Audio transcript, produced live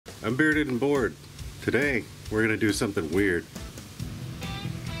I'm bearded and bored. Today, we're gonna do something weird.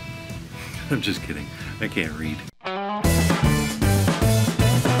 I'm just kidding. I can't read.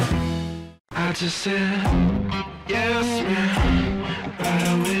 I just said, yes, man, right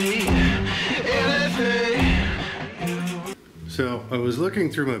away, So, I was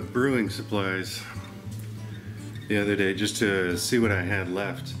looking through my brewing supplies the other day just to see what I had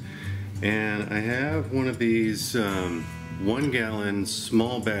left. And I have one of these 1 gallon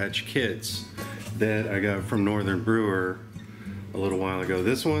small batch kits that I got from Northern Brewer a little while ago.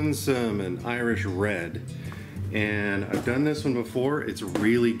 This one's an Irish Red, and I've done this one before. It's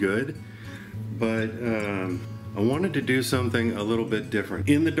really good, but I wanted to do something a little bit different.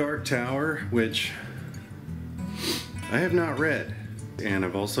 In the Dark Tower, which I have not read, and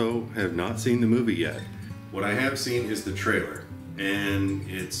I've also have not seen the movie yet. What I have seen is the trailer, and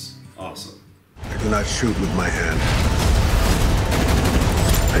it's awesome. I do not shoot with my hand.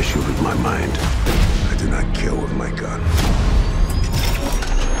 I shoot with my mind. I do not kill with my gun.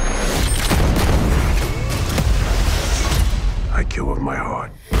 I kill with my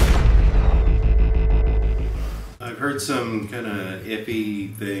heart. I've heard some kind of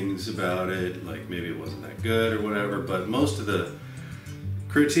iffy things about it, like maybe it wasn't that good or whatever, but most of the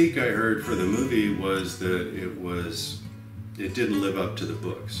critique I heard for the movie was that it didn't live up to the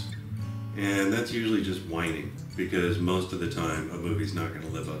books. And that's usually just whining, because most of the time a movie's not going to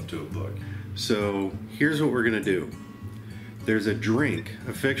live up to a book. So here's what we're going to do. There's a drink,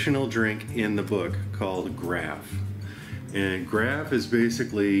 a fictional drink in the book called Graf. And Graf is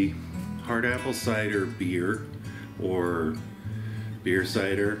basically hard apple cider beer, or beer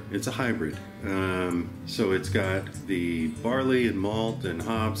cider. It's a hybrid. So it's got the barley and malt and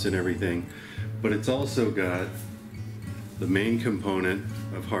hops and everything, but it's also got the main component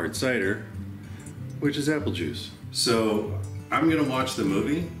of hard cider, which is apple juice. So I'm gonna watch the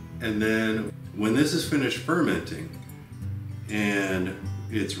movie, and then when this is finished fermenting and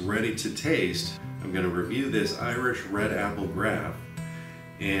it's ready to taste, I'm gonna review this Irish Red Apple Graf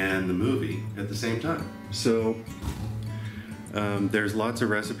and the movie at the same time. So there's lots of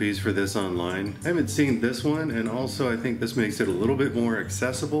recipes for this online. I haven't seen this one, and also I think this makes it a little bit more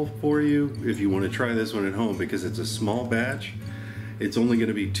accessible for you if you want to try this one at home, because it's a small batch. It's only going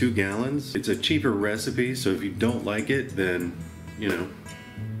to be 2 gallons. It's a cheaper recipe, so if you don't like it, then, you know,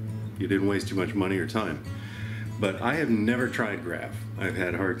 you didn't waste too much money or time. But I have never tried Graf. I've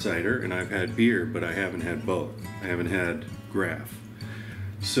had hard cider and I've had beer, but I haven't had both. I haven't had Graf.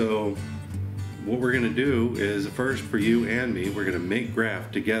 So what we're gonna do is, first for you and me, we're gonna make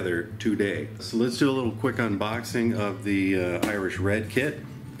Graf together today. So let's do a little quick unboxing of the Irish Red kit,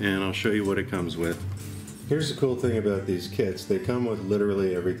 and I'll show you what it comes with. Here's the cool thing about these kits. They come with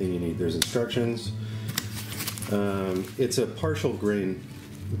literally everything you need. There's instructions. It's a partial grain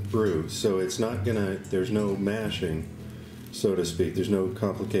brew, so it's not gonna, there's no mashing, so to speak. There's no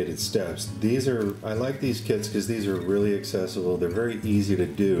complicated steps. These are, I like these kits because these are really accessible. They're very easy to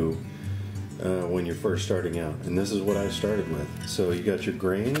do when you're first starting out, and this is what I started with. So you got your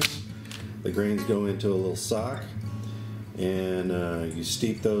grains. The grains go into a little sock, and you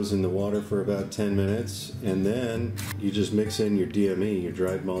steep those in the water for about 10 minutes, and then you just mix in your DME, your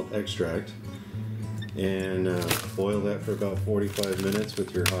dried malt extract, and boil that for about 45 minutes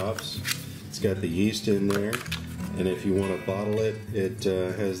with your hops. It's got the yeast in there, and if you want to bottle it, it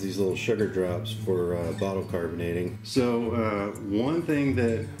has these little sugar drops for bottle carbonating. So one thing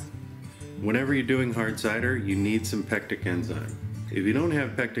that, whenever you're doing hard cider, you need some pectic enzyme. If you don't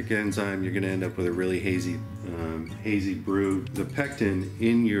have pectic enzyme, you're going to end up with a really hazy brew. The pectin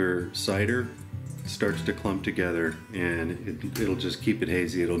in your cider starts to clump together, and it'll just keep it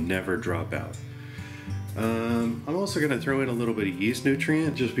hazy. It'll never drop out. I'm also going to throw in a little bit of yeast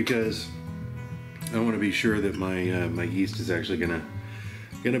nutrient, just because I want to be sure that my my yeast is actually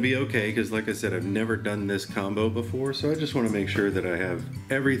gonna be okay, because like I said, I've never done this combo before, so I just want to make sure that I have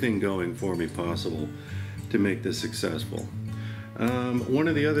everything going for me possible to make this successful. One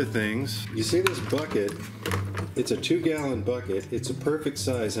of the other things, you see this bucket, it's a 2-gallon bucket. It's a perfect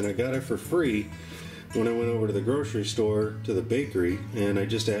size, and I got it for free when I went over to the grocery store, to the bakery, and I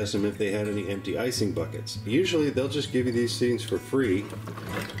just asked them if they had any empty icing buckets. Usually they'll just give you these things for free,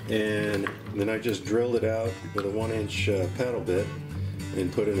 and then I just drilled it out with a 1-inch paddle bit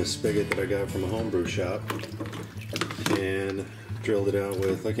and put in a spigot that I got from a homebrew shop, and drilled it out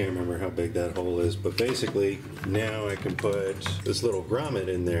with, I can't remember how big that hole is, but basically now I can put this little grommet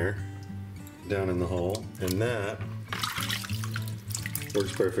in there, down in the hole, and that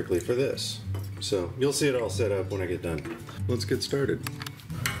works perfectly for this. So you'll see it all set up when I get done. Let's get started.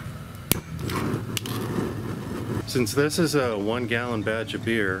 Since this is a 1 gallon batch of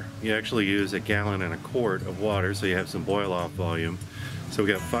beer, you actually use 1.25 gallons of water, so you have some boil off volume. So we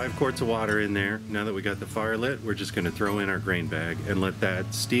got 5 quarts of water in there. Now that we got the fire lit, we're just going to throw in our grain bag and let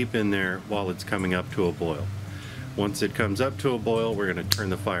that steep in there while it's coming up to a boil. Once it comes up to a boil, we're going to turn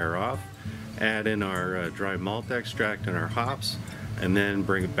the fire off, add in our dry malt extract and our hops, and then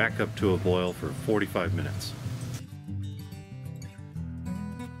bring it back up to a boil for 45 minutes.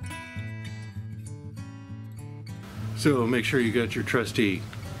 So make sure you got your trusty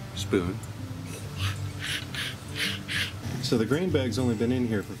spoon. So the grain bag's only been in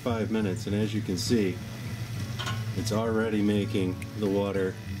here for 5 minutes, and as you can see, it's already making the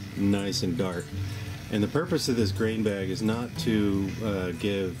water nice and dark. And the purpose of this grain bag is not to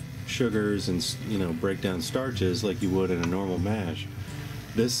give sugars and break down starches like you would in a normal mash.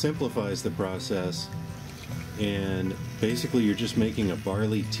 This simplifies the process, and basically you're just making a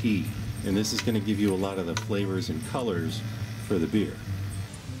barley tea, and this is going to give you a lot of the flavors and colors for the beer.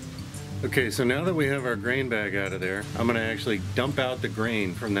 Okay, so now that we have our grain bag out of there, I'm going to actually dump out the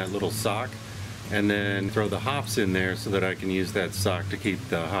grain from that little sock and then throw the hops in there so that I can use that sock to keep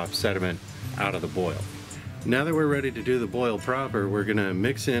the hop sediment out of the boil. Now that we're ready to do the boil proper, we're going to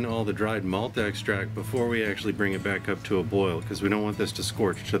mix in all the dried malt extract before we actually bring it back up to a boil, because we don't want this to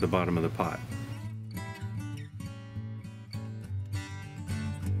scorch to the bottom of the pot.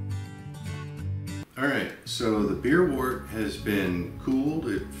 Alright, so the beer wort has been cooled,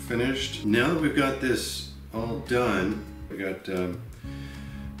 it finished. Now that we've got this all done, we got about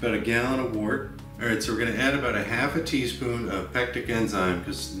 1 gallon of wort. Alright, so we're going to add about 1/2 teaspoon of pectic enzyme,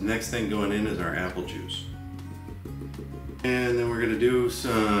 because the next thing going in is our apple juice. And then we're going to do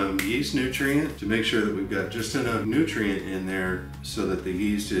some yeast nutrient to make sure that we've got just enough nutrient in there so that the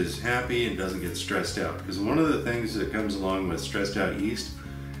yeast is happy and doesn't get stressed out. Because one of the things that comes along with stressed out yeast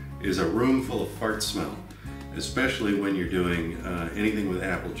is a room full of fart smell, especially when you're doing anything with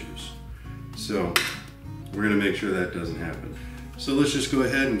apple juice. So we're going to make sure that doesn't happen. So let's just go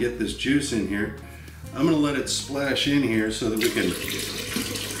ahead and get this juice in here. I'm going to let it splash in here so that we can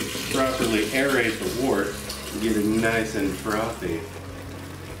properly aerate the wort and get it nice and frothy.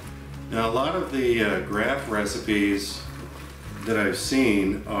 Now a lot of the Graf recipes that I've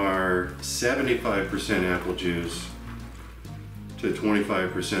seen are 75% apple juice to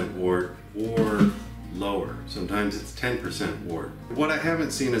 25% wort or lower. Sometimes it's 10% wort. What I haven't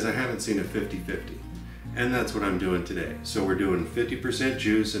seen is I haven't seen a 50-50. And that's what I'm doing today. So we're doing 50%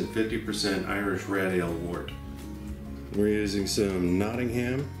 juice and 50% Irish Red Ale wort. We're using some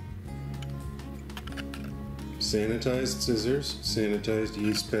Nottingham sanitized scissors, sanitized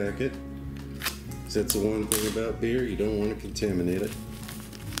yeast packet. That's the one thing about beer, you don't want to contaminate it.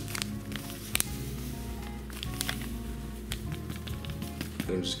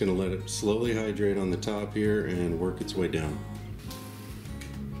 I'm just going to let it slowly hydrate on the top here and work its way down.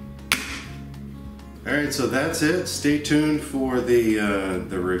 Alright, so that's it. Stay tuned for the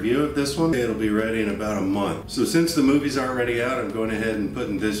review of this one. It'll be ready in about a month. So since the movie's already out, I'm going ahead and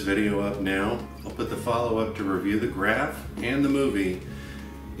putting this video up now. I'll put the follow-up to review the Graf and the movie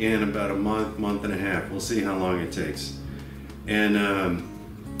in about a month, month and a half. We'll see how long it takes. And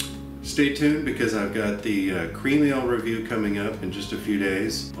stay tuned because I've got the cream ale review coming up in just a few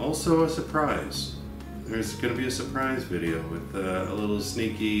days. Also a surprise. There's going to be a surprise video with a little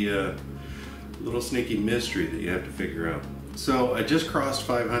sneaky mystery that you have to figure out. So I just crossed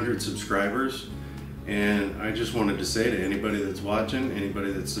 500 subscribers, and I just wanted to say to anybody that's watching,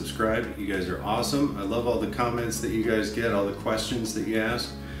 anybody that's subscribed, you guys are awesome. I love all the comments that you guys get, all the questions that you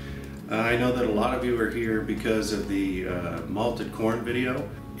ask. I know that a lot of you are here because of the malted corn video.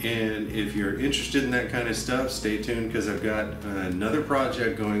 And if you're interested in that kind of stuff, stay tuned because I've got another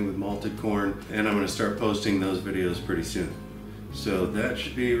project going with malted corn, and I'm going to start posting those videos pretty soon. So that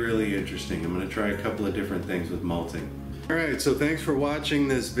should be really interesting. I'm going to try a couple of different things with malting. Alright, so thanks for watching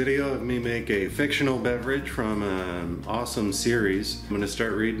this video of me make a fictional beverage from an awesome series. I'm going to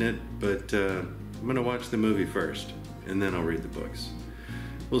start reading it, but I'm going to watch the movie first, and then I'll read the books.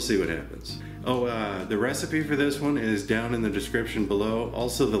 We'll see what happens. Oh, the recipe for this one is down in the description below.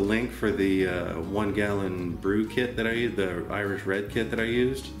 Also the link for the 1 gallon brew kit that I used, the Irish Red kit that I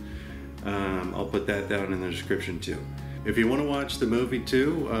used. I'll put that down in the description too. If you want to watch the movie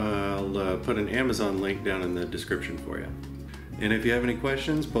too, I'll put an Amazon link down in the description for you. And if you have any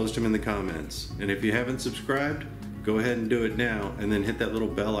questions, post them in the comments. And if you haven't subscribed, go ahead and do it now, and then hit that little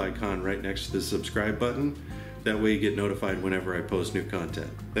bell icon right next to the subscribe button. That way you get notified whenever I post new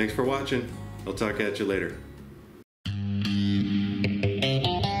content. Thanks for watching. I'll talk at you later.